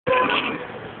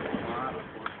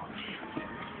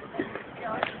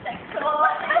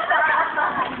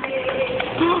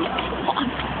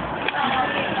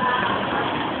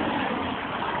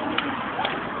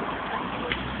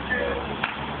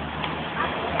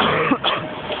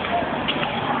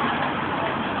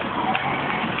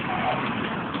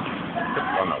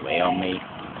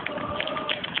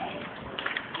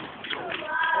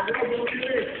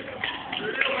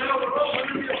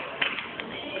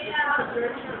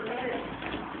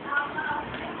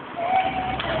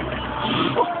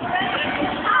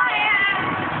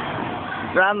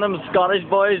Random Scottish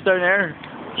boys down there.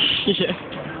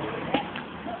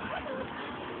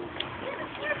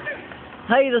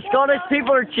 Hey, the Scottish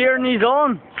people are cheering these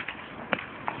on.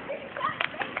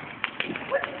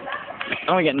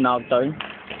 I'm getting knocked down.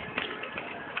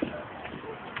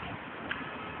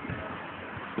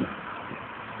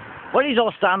 What do you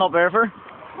all stand up there for?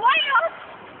 Why not?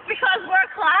 Because we're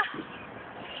class.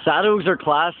 Shadows are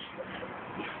class.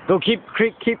 Go keep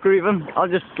grieving. I'll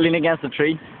just lean against the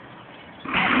tree.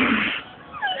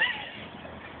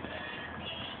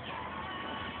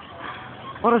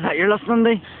 What is that you're listening to?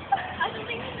 I don't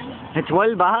think so. It's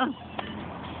Wild Baha.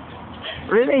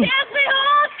 Really? Chesney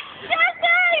Hawk!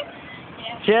 Chesney!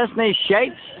 Chesney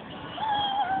shapes.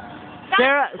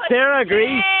 Sarah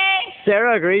agrees.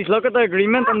 Sarah agrees. Look at the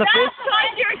agreement on the face.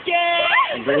 That's your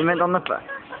gay! Agreement on the face.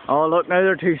 Oh look, now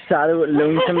they're two shadow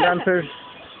lonesome dancers.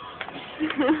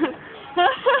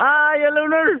 Ah, you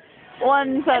loner!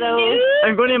 One photo.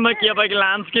 I'm going to make you a big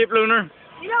landscape loner.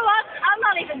 You know what? I'm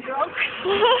not even drunk.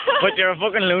 But you're a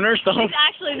fucking loner, so. He's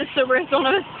actually the soberest one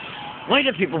of us. Why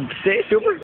do people say sober?